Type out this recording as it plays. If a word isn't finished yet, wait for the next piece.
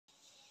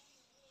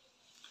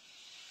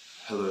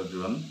Hello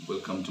everyone,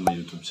 welcome to my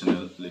YouTube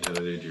channel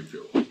Literary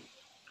Review.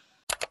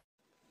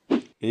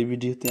 এই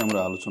ভিডিওতে আমরা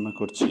আলোচনা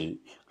করছি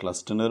class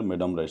 10-এর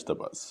madam rides the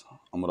bus.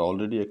 আমরা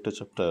অলরেডি একটা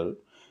চ্যাপ্টার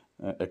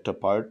একটা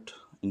পার্ট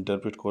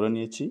ইন্টারপ্রেট করে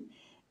নিয়েছি।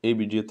 এই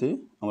ভিডিওতে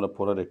আমরা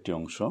পড়ার একটি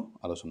অংশ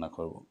আলোচনা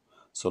করব।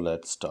 So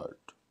let's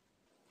start.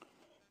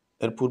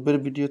 এর পূর্বের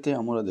ভিডিওতে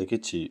আমরা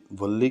দেখেছি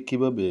ভল্লি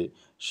কিভাবে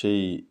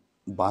সেই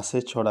বাসে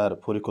চড়ার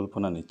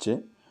পরিকল্পনা নিচ্ছে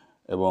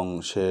এবং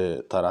সে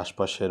তার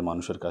আশপাশের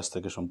মানুষের কাছ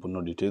থেকে সম্পূর্ণ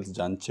ডিটেলস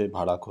জানছে,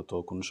 ভাড়া কত,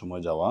 কোন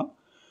সময় যাওয়া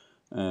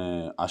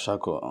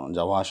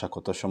আসা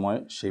কত সময়,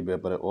 সেই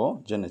ব্যাপারে ও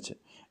জেনেছে।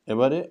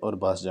 এবারে ওর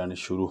বাস জার্নি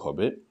শুরু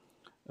হবে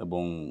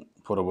এবং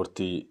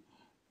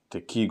পরবর্তীতে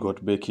কী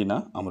ঘটবে কি না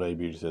আমরা এই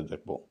ভিডিওতে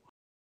দেখব।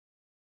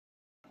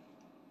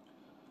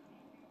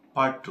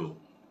 Part 2.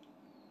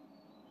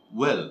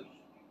 Well,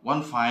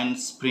 one fine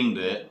spring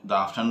day, the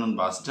afternoon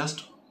bus just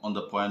on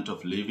the point of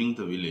leaving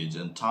the village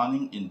and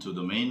turning into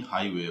the main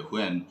highway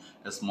when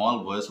a small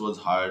voice was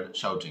heard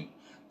shouting.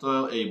 তো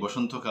এই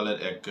বসন্তকালের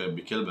এক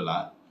বিকেলবেলা,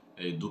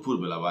 এই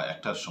দুপুরবেলা বা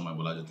একটার সময়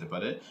বলা যেতে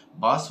পারে,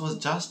 বাস was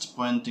just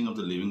Poynting of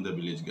the living the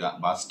village.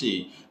 বাসটি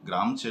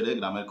গ্রাম ছেড়ে,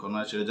 গ্রামের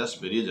কর্নার ছেড়ে জাস্ট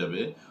বেরিয়ে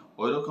যাবে,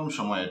 ওই রকম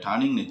সময়ে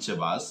টার্নিং নিচ্ছে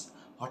বাস।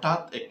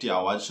 হঠাৎ একটি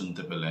আওয়াজ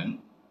শুনতে পেলেন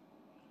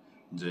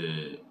যে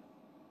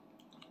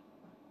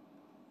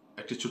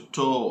একটি ছোট্ট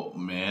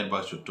মেয়ের বা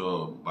ছোট্ট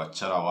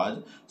বাচ্চার আওয়াজ,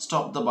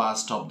 stop the bus,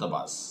 stop the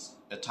bus.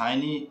 A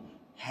tiny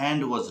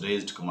hand was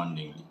raised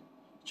কমান্ডিংলি।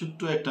 ছোট্ট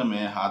একটা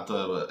মেয়ে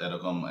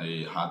এরকম এই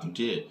হাত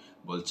উঠিয়ে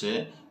বলছে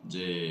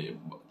যে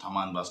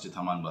থামান বাসটি,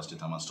 থামান বাসটি,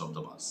 থামান, stop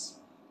the bus.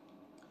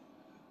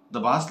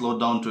 The bus slow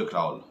down to A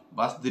crawl.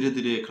 বাস ধীরে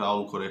ধীরে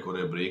ক্রাউল করে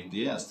করে ব্রেক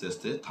দিয়ে আস্তে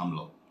আস্তে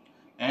থামলো।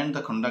 And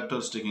the conductor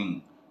sticking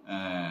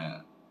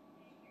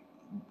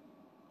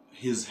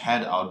his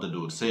head out the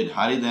door said,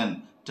 hurry then,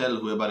 tell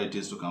whoever it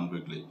is to come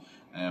quickly.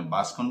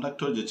 Bus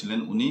conductor যে ছিলেন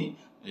উনি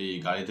এই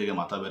গাড়ি থেকে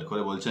মাথা বের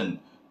করে বলছেন,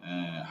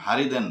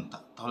 হারি দেন,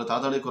 তাহলে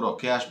তাড়াতাড়ি করো,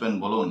 কে আসবেন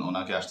বলুন,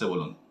 ওনাকে আসতে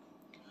বলুন।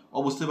 ও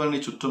বুঝতে পারেনি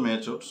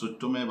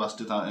ছোট্ট মেয়ে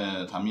বাসটি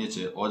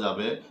থামিয়েছে, ও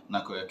যাবে না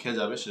কে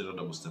যাবে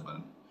সেটা বুঝতে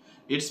পারেন।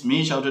 ইটস মি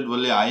শাউটেড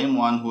বললে, I am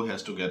one who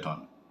has to get on.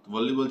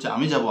 বললি বলছে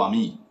আমি যাব,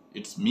 আমি,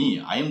 it's me,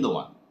 I am the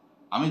one,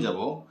 আমি যাব,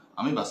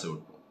 আমি বাসে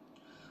উঠব।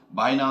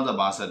 By now the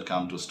bus had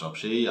come to stop.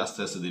 সেই আস্তে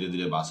আস্তে ধীরে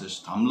ধীরে বাস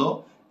থামলো।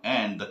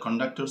 And the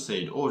conductor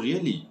said, oh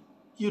really?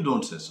 You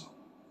don't say so.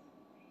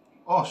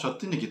 ও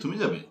সত্যি নাকি, তুমি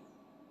যাবে?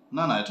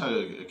 না না, এটা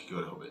কি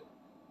করে হবে,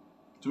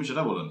 তুমি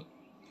সেটা বলোনি।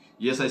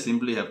 Yes, I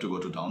simply have to go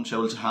to town. সে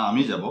বলছে হ্যাঁ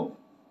আমি যাব,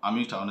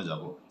 আমি টাউনে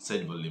যাব,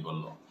 said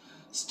বলল।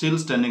 Still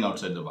standing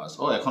outside the bus.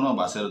 ও এখনো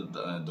বাসের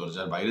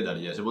দরজার বাইরে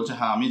দাঁড়িয়ে আছে, বলছে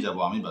হ্যাঁ আমি যাব,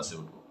 আমি বাসে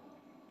উঠবো।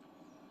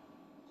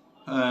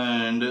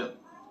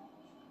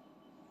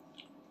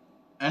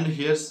 And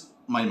here's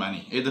my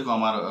money. এই দেখো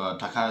আমার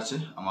টাকা আছে,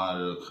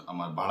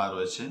 আমার ভাড়া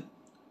রয়েছে।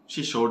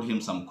 She showed him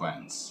some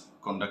coins.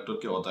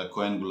 কন্ডাক্টরকে ও তার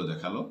কয়েনগুলো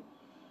দেখালো।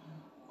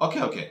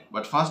 Okay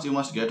but first you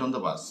must get on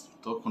the bus.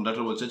 তো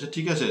কন্ডাক্টর বলছে আচ্ছা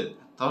ঠিক আছে,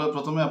 তাহলে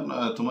প্রথমে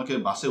তোমাকে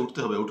বাসে উঠতে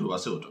হবে, উঠো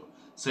বাসে উঠো।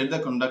 Said the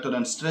conductor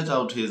and stretch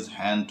out his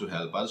hand to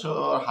help us.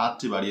 ওর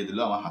হাতটি বাড়িয়ে দিল,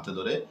 আমার হাতে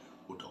ধরে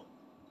উঠো।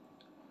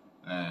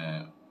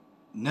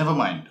 Never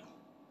mind,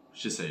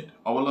 she said.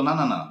 ও বললো না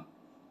না না,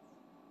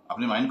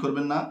 আপনি মাইন্ড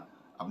করবেন না,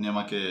 আপনি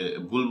আমাকে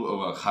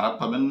খারাপ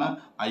পাবেন না।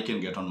 I can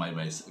get on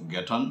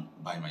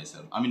by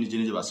myself. আমি নিজে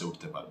নিজে বাসে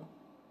উঠতে পারবো।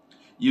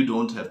 You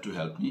don't have to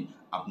help me.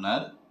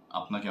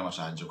 আপনাকে আমার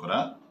সাহায্য করা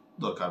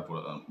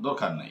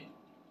দরকার নাই।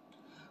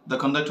 The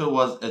conductor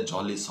was A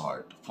Jolly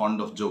sort, fond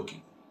of joking.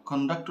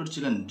 Conductor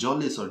ছিলেন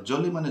জলি সর্ট।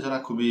 জলি মানে যারা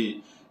খুবই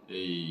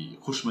এই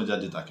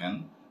খুশমেজাজি থাকেন,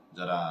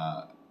 যারা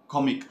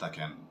কমিক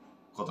থাকেন,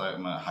 কথায়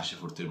হাসি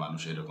ফুর্তির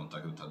মানুষ, এরকম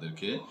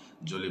তাদেরকে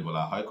জলি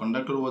বলা হয়।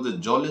 Conductor was A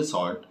Jolly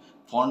sort,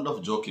 fond of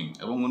joking,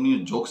 এবং উনি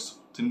জোকস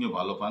তিনিও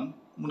ভালো পান,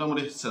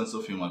 মোটামুটি সেন্স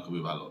অফ হিউমার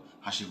খুবই ভালো,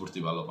 হাসি ফুর্তি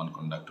ভালো পান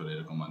কন্ডাক্টর,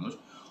 এরকম মানুষ।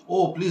 ও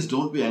please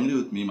don't be angry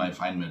with me my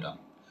fine madam.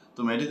 তো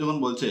মেয়েটি যখন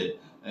বলছে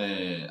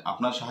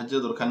আপনার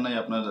সাহায্যের দরকার নাই,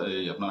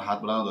 আপনার হাত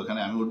বাড়ানোর দরকার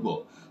নেই, আমি উঠবো,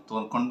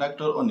 তখন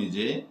কন্ডাক্টর ও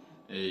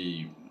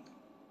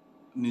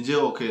নিজে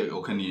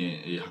ওকে নিয়ে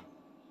এই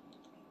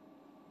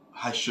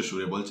হাস্য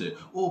সুরে বলছে,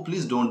 ও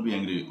please don't be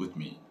angry with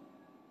me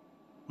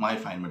my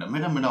fine madam.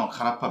 Madam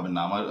খারাপ পাবেন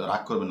না, আমার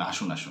রাগ করবেন না,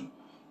 আসুন আসুন।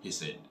 He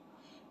said,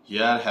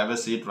 here have a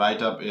seat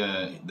right up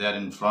there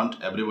in front,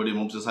 everybody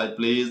moves aside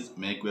please,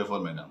 make way for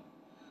madam.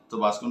 তো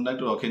বাস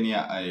কন্ডাক্টর ওকে নিয়ে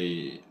এই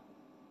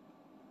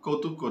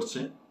কৌতুক করছে,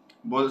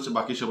 বলছে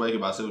বাকি সবাইকে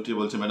বাসে উঠিয়ে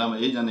বলছে, ম্যাডাম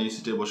এই যান, এই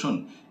সিটে বসুন,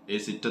 এই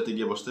সিটটাতে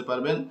গিয়ে বসতে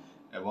পারবেন,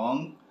 এবং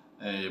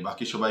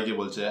বাকি সবাইকে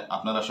বলছে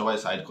আপনারা সবাই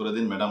সাইড করে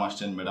দিন, ম্যাডাম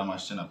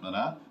আসছেন,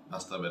 আপনারা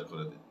রাস্তা বের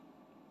করে দিন।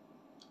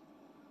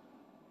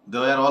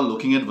 They were all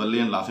looking at Valli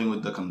and laughing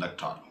with the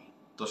conductor.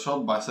 তো সব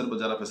বাসের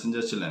যারা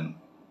প্যাসেঞ্জার ছিলেন,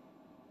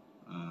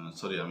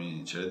 সরি আমি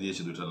ছেড়ে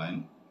দিয়েছি দুটো line.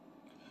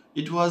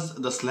 It was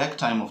the slack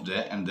time of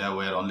day and there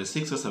were only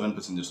 6 or 7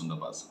 passengers on the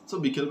bus. So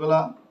বিকেলবেলা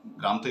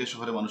গ্রাম থেকে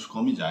শহরে মানুষ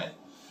কমই যায়,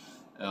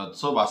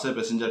 সো বাসের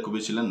প্যাসেঞ্জার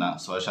খুবই ছিলেন না,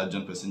 6-7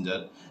 জন passenger.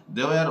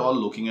 They were all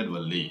looking at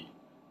Valli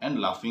and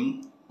laughing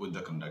with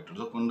the conductor.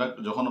 তো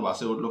কন্ডাক্টর যখন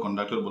বাসে উঠলো,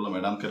 কন্ডাক্টর বললো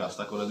ম্যাডামকে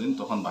রাস্তা করে দিন,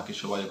 তখন বাকি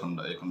সবাই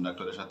এই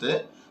কন্ডাক্টরের সাথে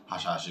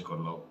হাসাহাসি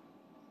করলো।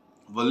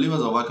 বল্লি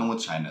ওয়াজ ওভারকাম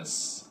উইথ শাইনেস,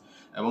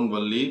 এবং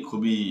বল্লি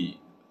খুবই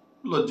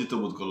লজ্জিত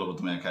বোধ করলো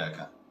প্রথমে একা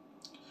একা।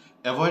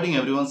 Avoiding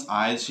everyone's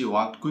eyes she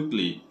walked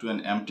quickly to an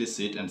empty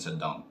seat and set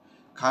down.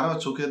 কারো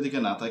চোখের দিকে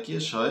না তাকিয়ে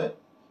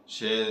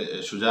সে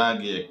সোজা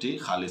গিয়ে একটি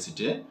খালি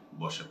সিটে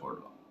বসে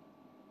পড়ল।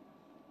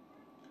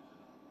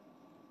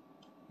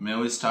 মে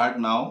we start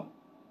now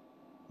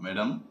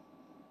madam,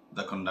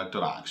 the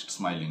conductor asked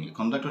স্মাইলিংলি।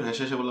 Conductor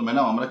হেসে হেসে বলল,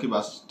 ম্যাডাম আমরা কি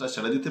বাসটা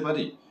ছেড়ে দিতে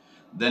পারি?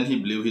 দেন হি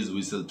ব্লিউ হিজ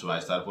হুইসেল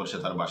টুয়াইস। তারপর সে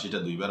তার বাঁশিটা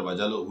দুইবার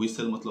বাজালো।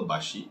 হুইসেল মতলব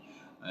বাঁশি।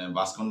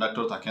 বাস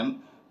কন্ডাক্টর থাকেন,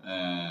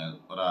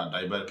 ওরা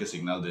ড্রাইভারকে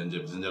সিগন্যাল দেন যে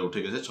প্যাসেঞ্জার উঠে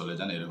গেছে, চলে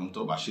যান, এরকম তো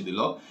বাঁশি দিল।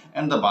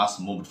 And the bus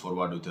moved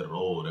forward with a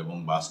রোর, এবং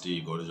বাসটি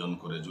গর্জন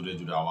করে জুড়ে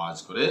জুড়ে আওয়াজ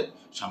করে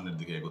সামনের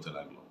দিকে এগোতে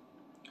লাগলো।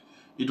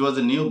 ইট ওয়াজ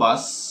এ নিউ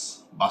বাস,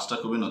 বাসটা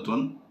খুবই নতুন।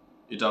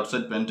 Eat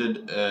outside painted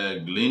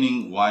গ্লিনিং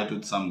white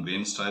with some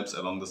green stripes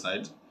along the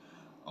side.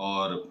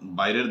 ওর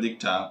বাইরের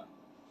দিকটা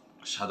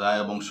সাদা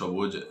এবং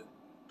সবুজ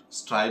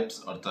স্ট্রাইপস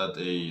অর্থাৎ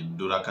এই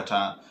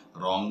ডোরাকাটা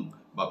রং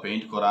বা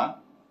পেইন্ট করা।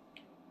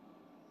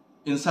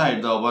 Inside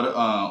the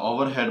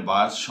overhead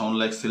burst Shaon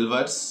like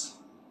silvers,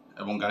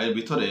 এবং গাড়ির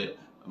ভিতরে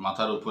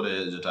মাথার উপরে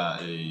যেটা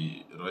এই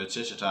রয়েছে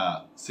সেটা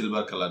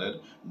সিলভার কালারের।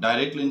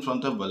 Directly in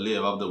front of Balli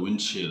above the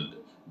windshield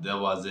there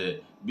was a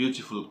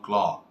beautiful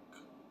clock,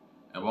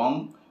 এবং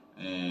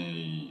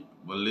এই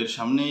বল্লির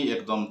সামনেই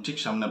একদম ঠিক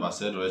সামনে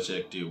বাসের রয়েছে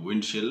একটি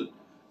উইন্ডশিল্ড,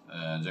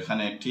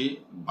 যেখানে একটি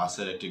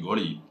বাসের একটি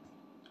ঘড়ি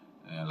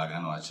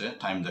লাগানো আছে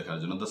টাইম দেখার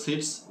জন্য। The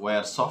seats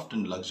war soft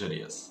and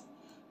luxurious.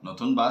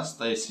 নতুন বাস,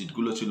 তাই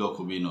সিটগুলো ছিল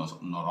খুবই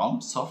নরম,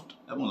 সফট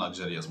এবং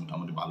লাক্সারিয়াস,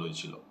 মোটামুটি ভালোই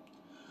ছিল।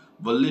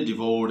 বল্লি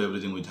ডিভোর্ড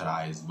এভরিথিং উইথ হার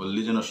আইজ।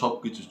 বল্লি যেন সব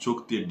কিছু চোখ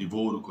দিয়ে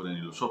ডিভোর করে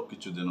নিল, সব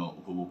কিছু যেন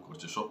উপভোগ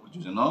করছে, সব কিছু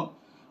যেন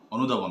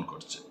অনুধাবন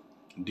করছে।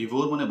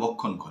 ডিভোর মানে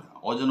বক্ষণ করা।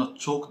 ও যেন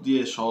চোখ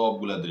দিয়ে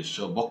সবগুলা দৃশ্য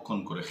বক্ষণ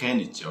করে খেয়ে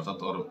নিচ্ছে, অর্থাৎ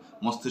ওর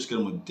মস্তিষ্কের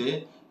মধ্যে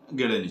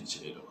গেড়ে নিচ্ছে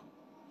এরকম।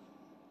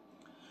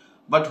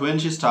 But when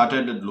she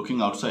started looking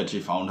outside, she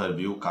found her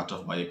view cut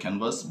off by a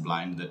canvas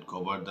blind that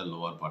covered the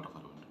lower part of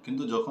her window.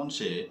 কিন্তু যখন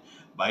সে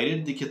বাইরের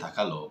দিকে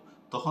তাকালো,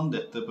 তখন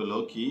দেখতে পেল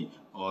কি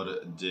ওর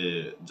যে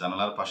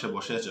জানালার পাশে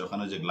বসে আছে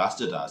ওখানে যে গ্লাস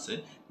যেটা আছে,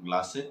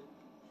 গ্লাসে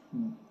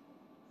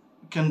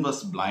ক্যানভাস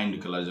ব্লাইন্ড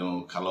কালার, যেমন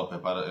কালো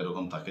পেপার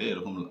এরকম থাকে,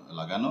 এরকম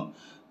লাগানো,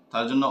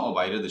 তার জন্য ও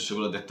বাইরের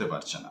দৃশ্যগুলো দেখতে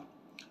পারছে না।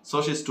 So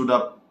she stood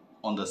up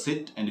on the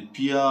seat and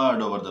peered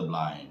over the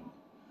blind.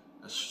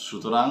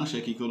 সুতরাং সে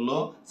কি করলো,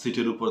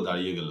 সিটের উপর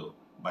দাঁড়িয়ে গেল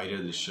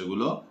বাইরের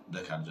দৃশ্যগুলো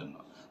দেখার জন্য।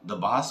 The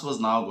bus was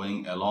now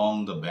going along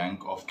the bank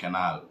of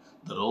canal.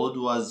 The road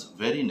was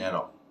very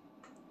narrow.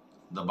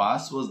 The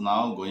bus was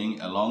now going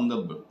along the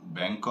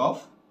bank of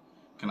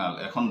canal.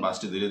 এখন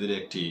বাসটি ধীরে ধীরে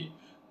একটি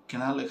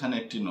ক্যানাল, এখানে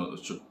একটি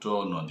ছোট্ট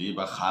নদী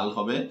বা খাল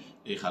হবে,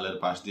 এই খালের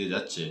পাশ দিয়ে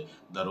যাচ্ছে।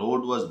 The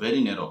road was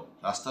very narrow.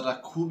 রাস্তাটা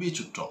খুবই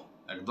ছোট্ট,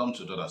 একদম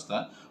ছোট রাস্তা।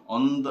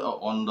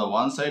 On the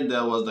one side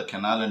there was the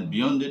canal and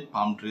beyond it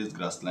palm trees,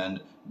 grassland,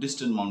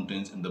 distant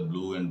mountains and the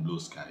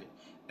blue sky.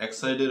 এক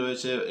সাইডে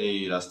রয়েছে এই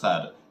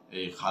রাস্তার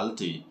এই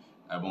খালটি,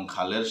 এবং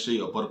খালের সেই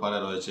অপর পারে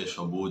রয়েছে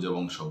সবুজ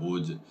এবং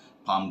সবুজ,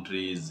 পাম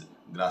ট্রিজ,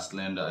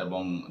 গ্রাসল্যান্ড,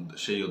 এবং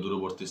সেই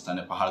দূরবর্তী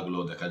স্থানে পাহাড়গুলো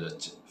দেখা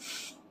যাচ্ছে।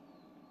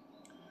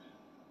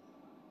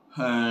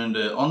 And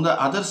on the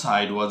other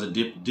side was a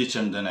deep ditch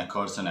and then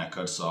acres and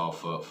acres of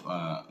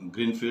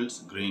green fields,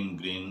 green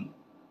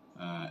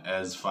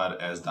as far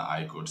as the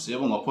eye could see.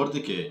 এবং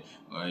অপরদিকে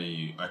ওই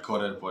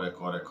একরের পর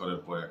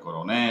একর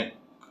অনেক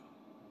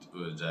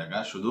জায়গা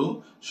শুধু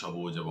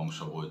সবুজ এবং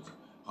সবুজ,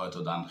 হয়তো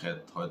ধান ক্ষেত,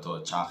 হয়তো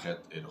চা ক্ষেত,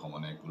 এরকম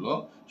অনেকগুলো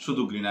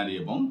শুধু গ্রিনারি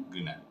এবং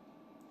গ্রিনারি।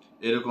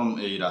 এরকম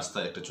এই রাস্তা,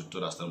 একটা ছোট্ট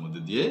রাস্তার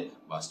মধ্যে দিয়ে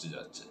বাসটি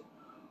যাচ্ছে।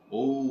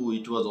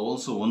 ইট ওয়াজ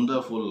অলসো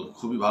ওয়ান্ডারফুল,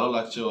 খুবই ভালো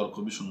লাগছে ওর,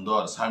 খুবই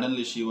সুন্দর।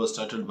 Suddenly she was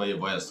started by A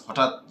voice,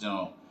 হঠাৎ যেন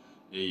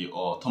এই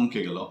থমকে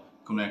গেল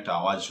কোনো একটা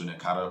আওয়াজ শুনে,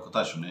 কারোর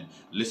কথা শুনে।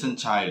 Listen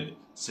child,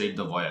 said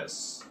the voice.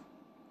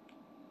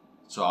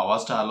 So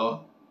আওয়াজটা হলো,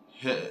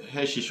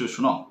 হে শিশু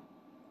শুনো,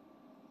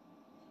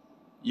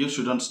 you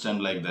shouldn't stand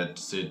like that,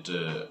 sit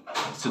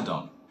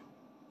down.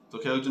 তো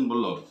কেউ একজন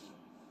বলল,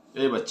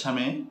 এই বাচ্চা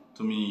মেয়ে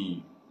তুমি,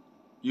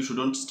 you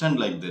shouldn't stand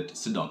like that,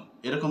 sit down,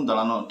 এরকম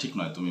দাঁড়ানো ঠিক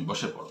নয়, তুমি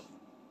বসে পড়ো।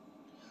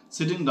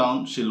 Sitting down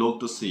she looked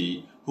two C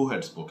who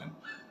had spoken.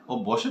 ও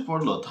বসে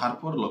পড়লো,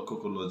 তারপর লক্ষ্য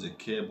করলো যে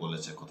কে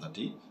বলেছে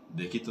কথাটি,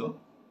 দেখি তো।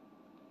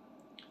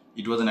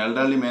 ইট was an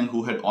elderly man who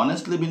had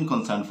honestly bin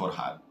concern for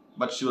her,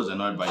 but she was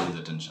annoyed by his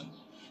attention.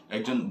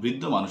 একজন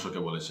বৃদ্ধ মানুষ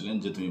ওকে বলেছিলেন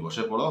যে তুমি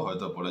বসে পড়ো,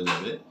 হয়তো পড়ে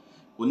যাবে।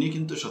 উনি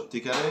কিন্তু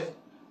সত্যিকারে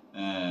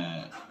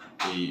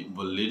এই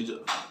বল্লির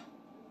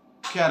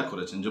কেয়ার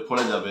করেছেন যে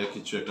পড়ে যাবে,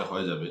 কিছু একটা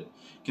হয়ে যাবে,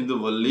 কিন্তু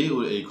বল্লি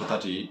এই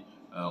কথাটি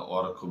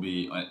ওর খুবই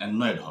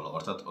অ্যানয়েড হলো,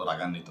 অর্থাৎ ও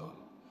রাগান্বিত হলো।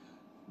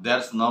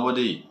 There's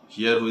nobody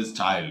here who is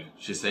child,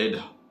 she said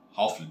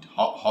hotly.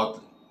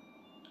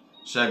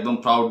 সে একদম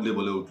প্রাউডলি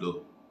বলে উঠল,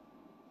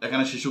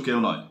 এখানে শিশু কেউ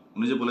নয়।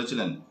 উনি যে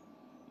বলেছিলেন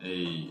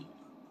এই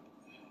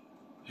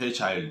হে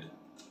চাইল্ড,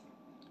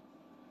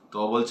 তো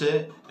বলছে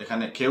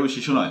এখানে কেউ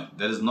শিশু নয়,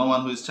 there is no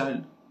one who is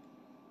child.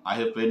 I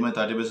have paid my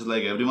 30 pesos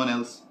like everyone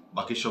else.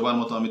 বাকি সবার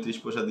মতো আমি 30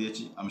 পয়সা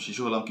দিয়েছি, আমি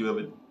শিশু হলাম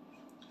কিভাবে?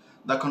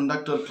 The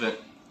conductor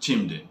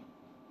চিমড in.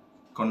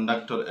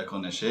 কন্ডাক্টর এখন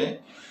এসে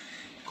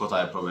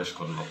কোথায় প্রবেশ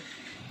করলো?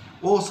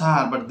 ও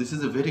sir, but this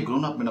is a very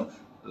grown up madam.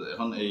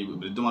 এখন এই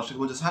বৃদ্ধ মানুষকে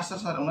বলছে, স্যার স্যার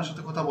স্যার, ওনার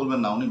সাথে কথা বলবেন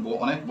না, উনি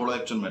অনেক বড়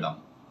একজন ম্যাডাম,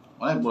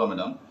 অনেক বড়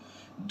ম্যাডাম।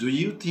 ডু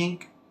ইউ থিঙ্ক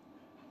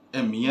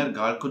এ মিয়ার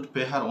girl could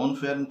pay her own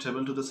fair and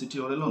travel to the city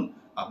or alone?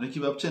 আপনি কি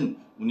ভাবছেন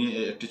উনি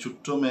একটি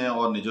ছোট্ট মেয়ে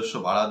ওর নিজস্ব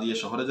ভাড়া দিয়ে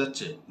শহরে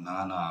যাচ্ছে? না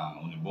না,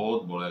 উনি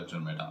বহুত বড়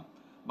একজন ম্যাডাম।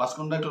 বাস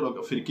কন্ডাক্টর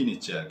ওকে ফিরকি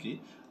নিচ্ছে আর কি,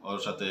 ওর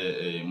সাথে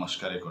এই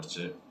মস্কারি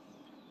করছে।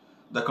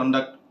 The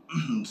conduct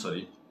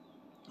sorry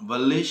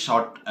Valli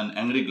shot an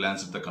angry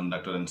glance at the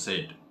conductor and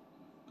said,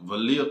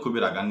 ভল্লিও খুবই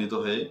রাগান্বিত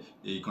হয়ে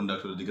এই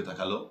কন্ডাক্টরের দিকে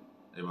তাকালো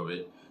এভাবে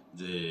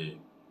যে,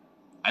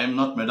 I am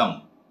not madam,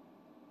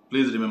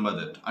 please remember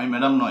that. আমি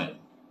ম্যাডাম নয়,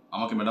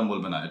 আমাকে ম্যাডাম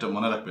বলবে না, এটা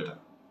মনে রাখবে এটা।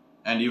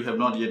 And you have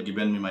not yet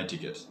given me my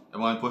tickets,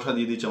 এবং আমি পয়সা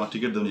দিয়ে দিচ্ছি, আমার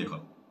টিকিট দেবনি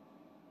এখন।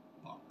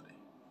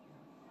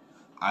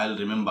 I will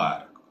remember,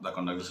 the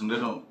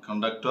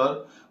conductor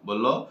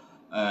বলল,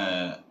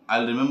 I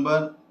will remember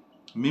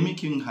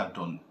মিমিকিং her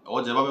tone. ও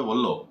যেভাবে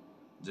বলল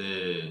যে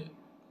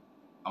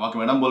আমাকে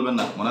ম্যাডাম বলবেন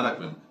না, মনে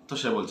রাখবেন, তো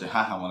সে বলছে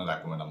হ্যাঁ হ্যাঁ মনে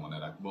রাখবো ম্যাডাম, মনে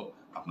রাখবো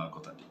আপনার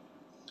কথাটি।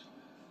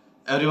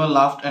 Everyone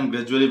laughed and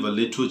gradually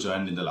ভল্লি two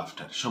joint in the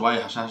laughter. সবাই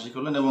হাসাহাসি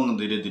করলেন এবং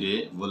ধীরে ধীরে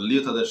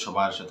ভল্লিও তাদের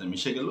সবার সাথে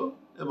মিশে গেল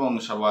এবং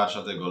সবার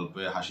সাথে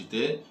গল্পে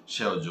হাসিতে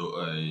সেও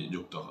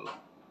যুক্ত হলো।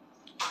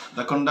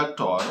 The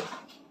conductor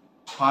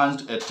punched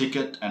A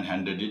ticket and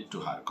handed it to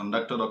her.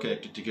 Conductor ওকে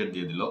একটি টিকিট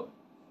দিয়ে দিল।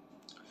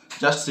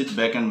 Just seat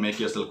back and make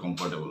yourself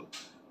comfortable.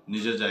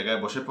 নিজের জায়গায়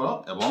বসে পড়ো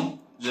এবং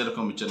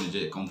যেরকম ইচ্ছা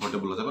নিজে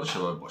কমফোর্টেবল হতে পারো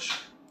সেভাবে বসে।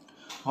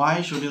 Why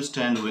should you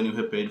stand when you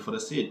have paid for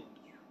a seat?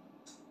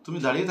 তুমি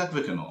দাঁড়িয়ে থাকবে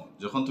কেন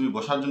যখন তুমি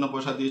বসার জন্য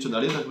পয়সা দিয়েছো?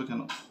 দাঁড়িয়ে থাকবে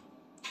কেন?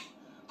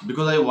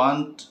 Because I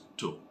want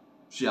to,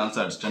 she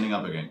answered standing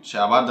up again. সে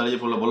আবার দাঁড়িয়ে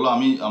পড়লো, বললো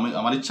আমি আমি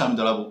আমার ইচ্ছা, আমি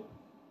দাঁড়াবো,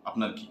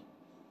 আপনার কি?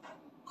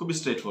 খুবই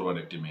স্ট্রেট ফরওয়ার্ড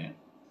একটি মেয়ে।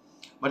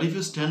 But if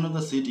you stand on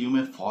the seat you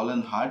may fall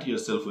and heart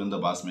your self when the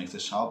bus makes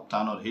A sharp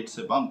turn or hits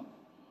A bump.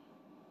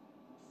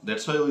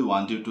 That's why we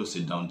want you two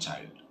sit down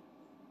child.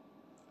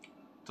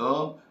 তো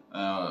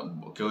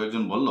কেউ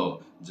একজন বলল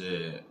যে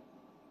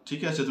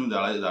ঠিক আছে তুমি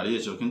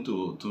দাঁড়িয়েছো, কিন্তু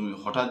তুমি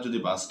হঠাৎ যদি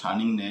বাস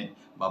টার্নিং নেয়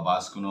বা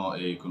বাস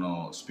কোনো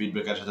স্পিড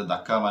ব্রেকারের সাথে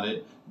ধাক্কা মারে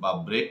বা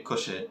ব্রেক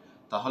কষে,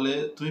 তাহলে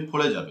তুমি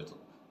পড়ে যাবে, তো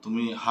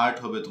তুমি হার্ট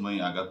হবে, তুমি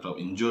আঘাত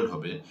ইনজোর্ড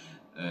হবে।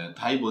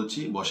 তাই বলছি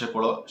বসে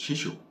পড়ো।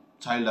 শিশু,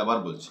 চাইল্ড আবার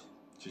বলছি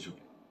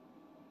শিশুকে।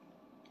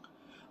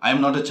 I am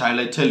not a child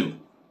I tell you.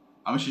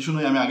 আমি শিশু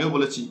নই, আমি আগেও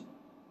বলেছি।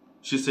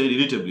 সে সেড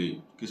ইরিটেবলি,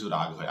 কিছু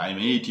রাগ হয়। আই এম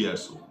 8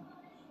 years old,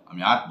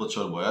 আমি 8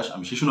 বছর বয়স,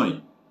 আমি শিশু নই।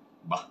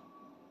 বাহ,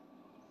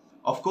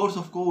 of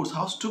course,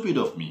 how stupid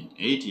of me,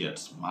 8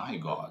 years, my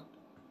god.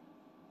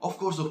 Of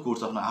course,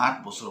 আপনার 8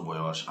 বছর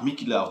বয়স, আমি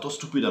কিলা অত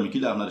স্টুপিড, আমি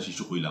কিলা আপনার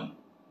শিশু কইলাম,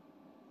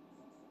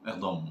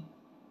 একদম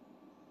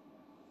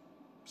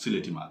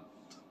সিলেটি মাত।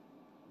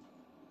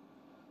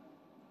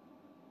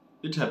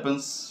 It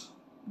happens,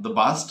 the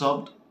bus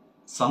stopped,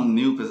 some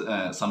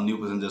new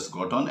passengers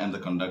got on and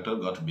the conductor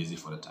got busy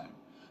for a time.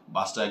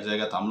 বাসটা এক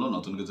জায়গায় থামলো,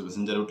 নতুন কিছু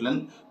প্যাসেঞ্জার উঠলেন,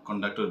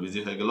 কন্ডাক্টর বিজি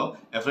হয়ে গেল।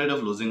 Afraid of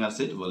losing R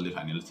seat, world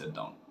finally set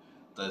down.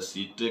 তাই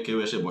সিটে কেউ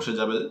এসে বসে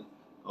যাবে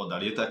ও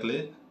দাঁড়িয়ে থাকলে,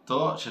 তো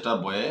সেটা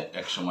বয়ে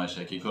এক সময়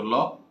সে কী করলো,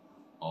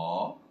 ও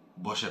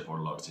বসে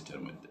পড়লো ওর সিটের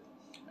মধ্যে।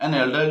 An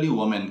elderly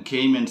women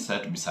came and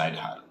SAT beside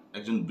হার।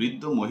 একজন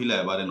বৃদ্ধ মহিলা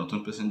এবারে নতুন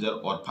প্যাসেঞ্জার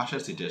ওর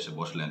পাশের সিটে এসে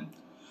বসলেন।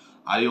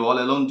 Are you all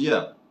alone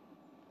deer?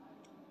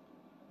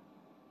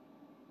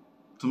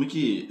 তুমি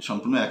কি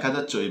সম্পূর্ণ একা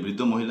যাচ্ছ? এই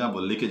বৃদ্ধ মহিলা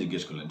বল্লিকে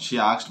জিজ্ঞেস করলেন। She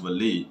asked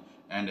Balli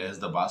and as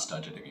the bus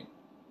started again.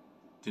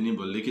 তিনি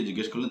বল্লিকে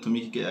জিজ্ঞেস করলেন, তুমি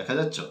কি একা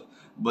যাচ্ছ?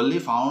 বল্লি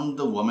found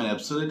the women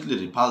absolutely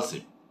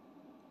repulsive.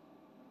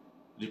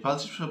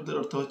 Repulsive শব্দের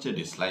অর্থ হচ্ছে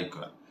ডিসলাইক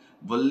করা।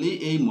 বল্লি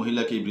এই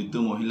মহিলাকে, এই বৃদ্ধ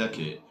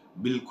মহিলাকে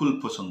বিলকুল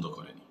পছন্দ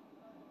করেনি,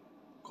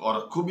 ওর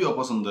খুবই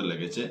অপছন্দের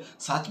লেগেছে।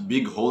 Such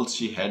big holes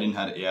she had in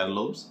her air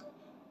lobes.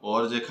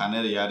 ওর যে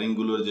কানের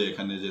ইয়ারিংগুলোর যে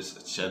এখানে যে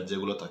শেড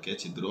যেগুলো থাকে,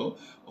 ছিদ্র,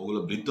 ওগুলো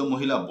বৃদ্ধ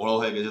মহিলা বড়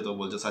হয়ে গেছে, তো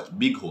বলছে সাচ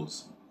বিগ হোলস,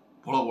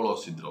 বড় বড়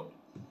ছিদ্র,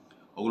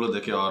 ওগুলো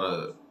দেখে ওর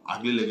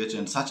আগলি লেগেছে।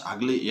 Such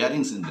ugly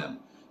earrings in them,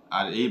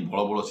 আর এই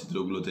বড় বড়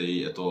ছিদ্রগুলোতে এই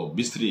এত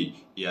বিশ্রী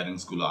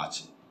ইয়ারিংসগুলো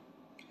আছে।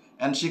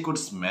 And she could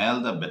smell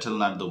the betel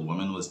nut the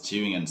woman was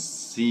chewing and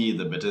see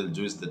the betel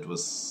juice that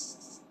was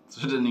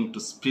threatening to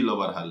spill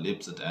over her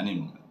lips at any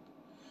moment.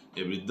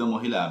 এই বৃদ্ধ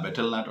মহিলা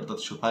বেটেল নাট অর্থাৎ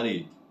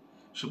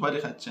সুপারি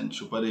খাচ্ছেন,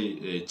 সুপারি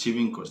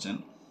চিউইং করছেন।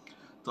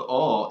 তো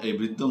এই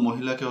বৃদ্ধ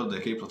মহিলাকেও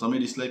দেখে প্রথমে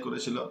ডিসলাইক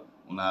করেছিল।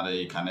 ওনার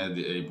এই কানে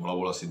এই বড়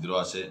বড় ছিদ্র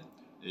আছে,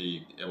 এই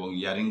এবং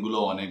ইয়ারিংগুলো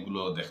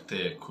অনেকগুলো দেখতে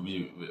খুবই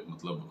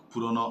মতলব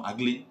পুরনো,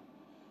 আগলি।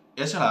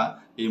 এছাড়া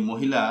এই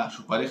মহিলা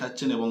সুপারি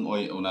খাচ্ছেন এবং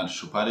ওনার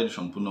সুপারির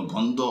সম্পূর্ণ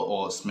গন্ধ ও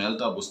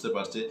স্মেলটা বুঝতে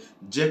পারছে।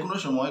 যে কোনো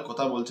সময়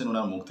কথা বলছেন,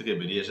 ওনার মুখ থেকে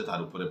বেরিয়ে এসে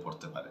তার উপরে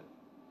পড়তে পারে।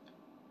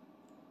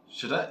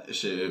 সেটা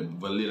সে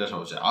বল্লিরা সব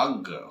হচ্ছে আগ,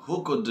 who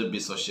could be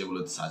সোশিয়েবল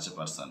with such a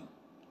person.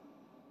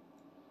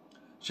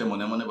 সে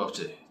মনে মনে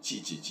ভাবছে, ছি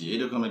ছি ছি,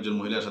 এইরকম একজন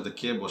মহিলার সাথে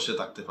কে বসে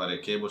থাকতে পারে,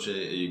 কে বসে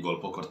এই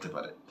গল্প করতে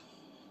পারে।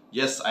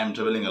 Yes, I am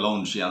traveling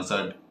alone, she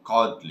answered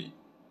coldly.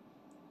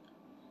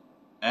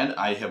 And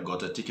I have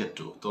got a ticket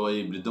too. তো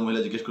এই বৃদ্ধ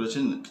মহিলা জিজ্ঞেস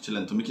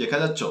করেছিলেন তুমি কি একা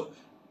যাচ্ছ?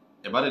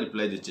 এবারে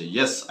রিপ্লাই দিচ্ছে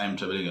yes, I am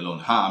traveling alone.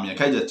 হ্যাঁ, আমি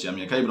একাই যাচ্ছি, আমি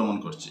একাই ভ্রমণ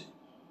করছি।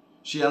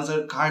 She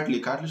answered curtly.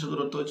 Curtly শব্দের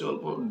অর্থ হচ্ছে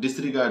অল্প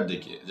ডিসরিগার্ড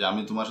দেখিয়ে, যে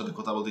আমি তোমার সাথে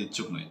কথা বলতে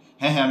ইচ্ছুক নই।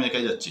 হ্যাঁ হ্যাঁ, আমি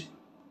একাই যাচ্ছি,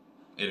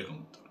 এরকম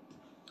উত্তর।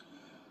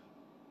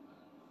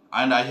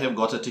 And I have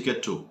got a ticket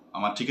too.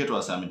 আমার টিকেটও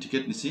আছে, আমি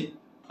টিকেট নিছি,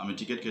 আমি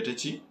টিকেট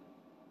কেটেছি।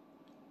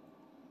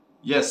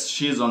 Yes,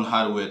 she is on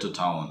her way to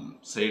town,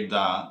 said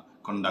the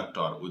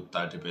conductor with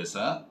 30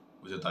 paisa,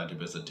 with a 30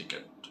 paisa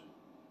ticket.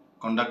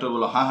 Conductor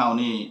বলল হ্যাঁ হ্যাঁ,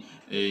 উনি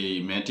এই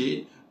মেয়েটি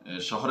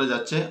শহরে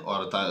যাচ্ছে,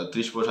 ওর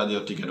 30 পয়সা দিয়ে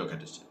টিকেটও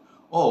কেটেছে।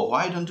 ও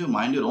why don't you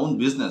mind your own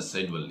business,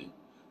 side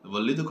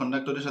বললি তো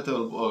কন্ডাক্টরের সাথে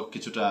অল্প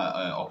কিছুটা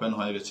ওপেন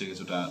হয়ে গেছে,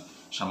 কিছুটা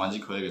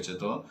সামাজিক হয়ে গেছে।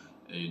 তো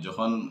এই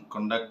যখন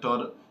কন্ডাক্টর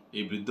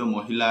এই বৃদ্ধ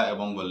মহিলা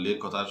এবং বল্লির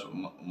কথার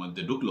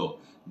মধ্যে ঢুকলো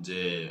যে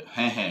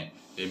হ্যাঁ হ্যাঁ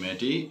এই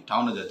মেয়েটি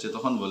টাউনে যাচ্ছে,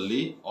 তখন বললি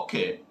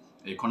ওকে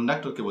এই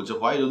কন্ডাক্টরকে বলছে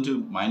why don't you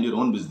mind your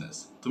own business,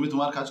 তুমি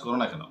তোমার কাজ করো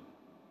না কেন?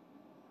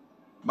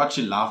 But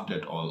she loved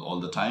at all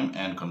the time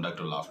and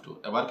conductor love to.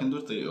 এবার কিন্তু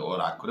ও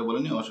রাগ করে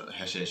বলেনি, ও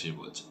হেসে হেসেই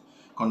বলছে,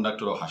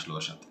 কন্ডাক্টরও হাসলো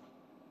ওর সাথে।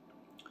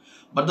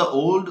 But the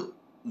old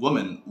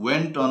woman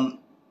went on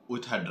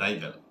with her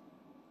driver.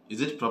 Is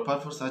it proper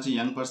for such a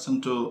young person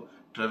to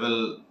travel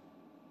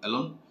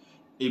alone?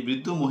 এই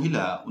বৃদ্ধ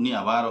মহিলা উনি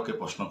আবার ওকে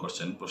প্রশ্ন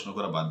করছেন, প্রশ্ন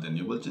করা বাদ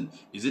দেননি, বলছেন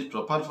is it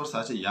proper for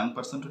such a young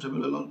person to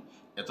travel alone?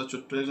 এত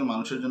ছোট্ট একজন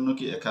মানুষের জন্য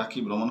কি একাকী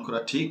ভ্রমণ করা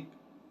ঠিক?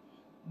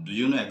 Do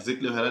you know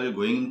exactly where are you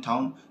going in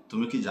town?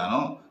 তুমি কি জানো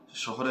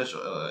শহরে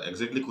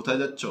এক্স্যাক্টলি কোথায়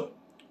যাচ্ছ?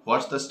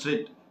 হোয়াটস দ্য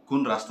স্ট্রিট, কোন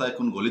রাস্তায়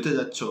কোন গলিতে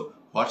যাচ্ছ?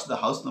 হোয়াটস দ্য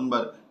হাউস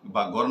নাম্বার,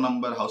 বা গড়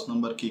নাম্বার, হাউস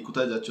নাম্বার কি,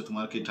 কোথায় যাচ্ছ,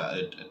 তোমার কি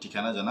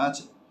ঠিকানা জানা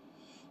আছে?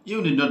 You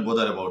need not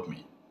বোদার about me,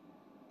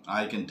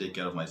 I can take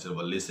care of myself,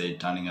 only shed,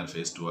 turning her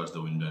face towards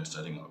the window and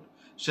starting out.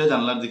 সে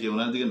জানলার দিকে,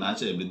 ওনার দিকে না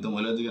চেয়ে, বৃদ্ধ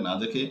মহিলার দিকে না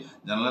দেখে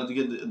জানলার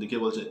দিকে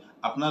বলছে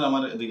আপনার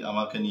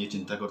আমাকে নিয়ে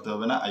চিন্তা করতে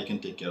হবে না, I can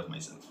take care of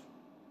myself,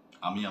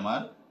 আমি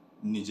আমার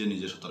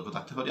নিজে সতর্ক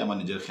থাকতে পারি, আমার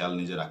নিজের খেয়াল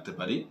নিজে রাখতে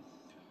পারি।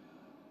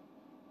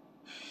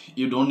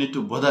 You don't need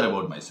to বোদার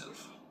about myself,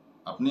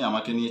 আপনি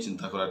আমাকে নিয়ে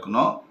চিন্তা করার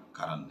কোনো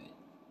কারণ নেই।